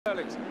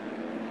Herlings.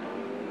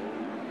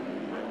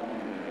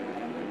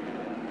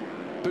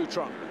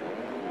 Butron.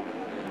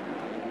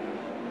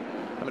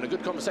 Having a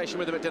good conversation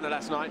with him at dinner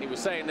last night. He was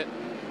saying that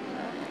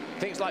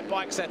things like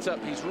bike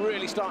setup, he's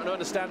really starting to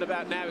understand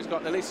about now. He's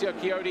got Alessio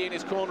Chiodi in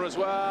his corner as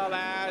well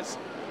as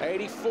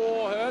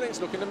 84 Herlings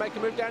looking to make a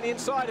move down the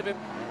inside of him.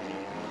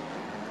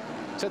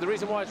 So the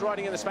reason why he's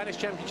riding in the Spanish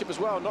Championship as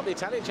well, not the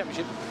Italian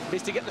Championship,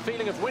 is to get the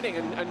feeling of winning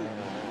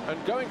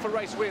and going for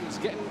race wins,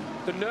 getting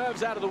the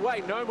nerves out of the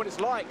way, knowing what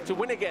it's like to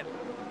win again.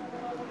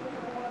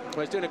 Well,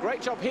 he's doing a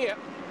great job here.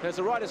 There's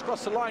the riders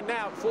across the line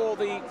now for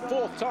the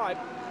fourth time.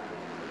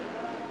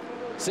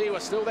 See, we're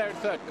still there in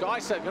third.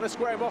 Gajser going to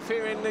square him off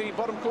here in the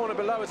bottom corner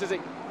below us, is he?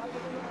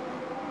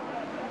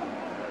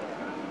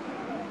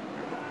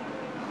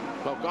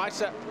 Well,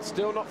 Gajser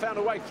still not found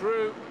a way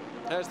through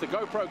as the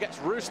GoPro gets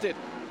roosted.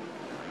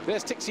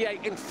 There's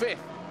Tixier in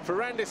fifth,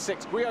 Ferrandis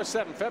 6th, Guillot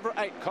 7th, Febvre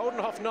 8th,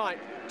 Coldenhoff 9th.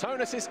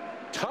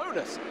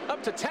 Tonus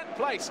up to 10th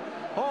place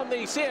on the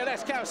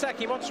CLS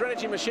Kawasaki Monster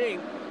Energy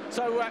machine.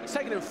 So it's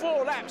taken him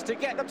 4 laps to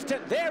get up to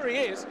 10th. There he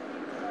is.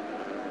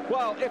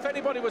 Well, if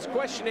anybody was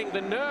questioning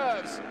the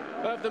nerves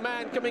of the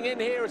man coming in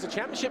here as a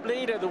championship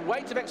leader, the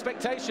weight of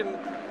expectation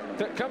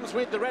that comes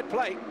with the red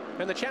plate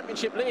and the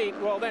championship lead,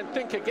 well then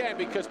think again,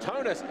 because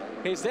Tonus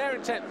is there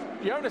in 10th,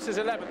 Jonas is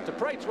 11th,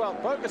 Dupre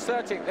 12th, Bogus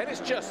 13th, then it's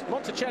just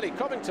Monticelli,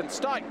 Covington,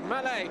 Stike,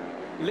 Mallet,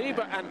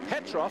 Lieber and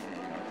Petrov.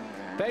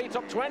 They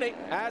top 20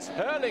 as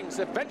Herlings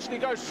eventually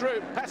goes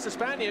through past the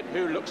Spaniard,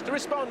 who looks to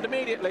respond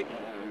immediately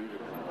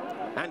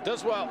and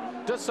does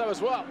so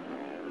as well.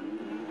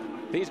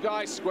 These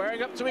guys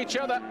squaring up to each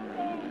other.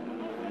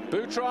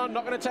 Butron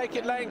not going to take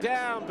it laying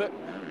down, but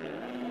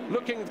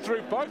looking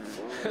through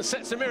both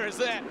sets of mirrors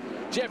there.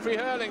 Jeffrey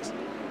Herlings,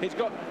 he's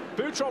got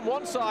Butron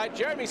one side,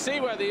 Jeremy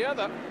Seawer the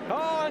other.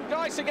 Oh, and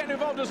Gajser getting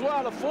involved as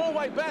well. A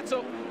four-way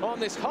battle on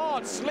this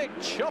hard, slick,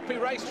 choppy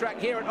racetrack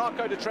here at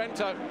Arco di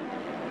Trento.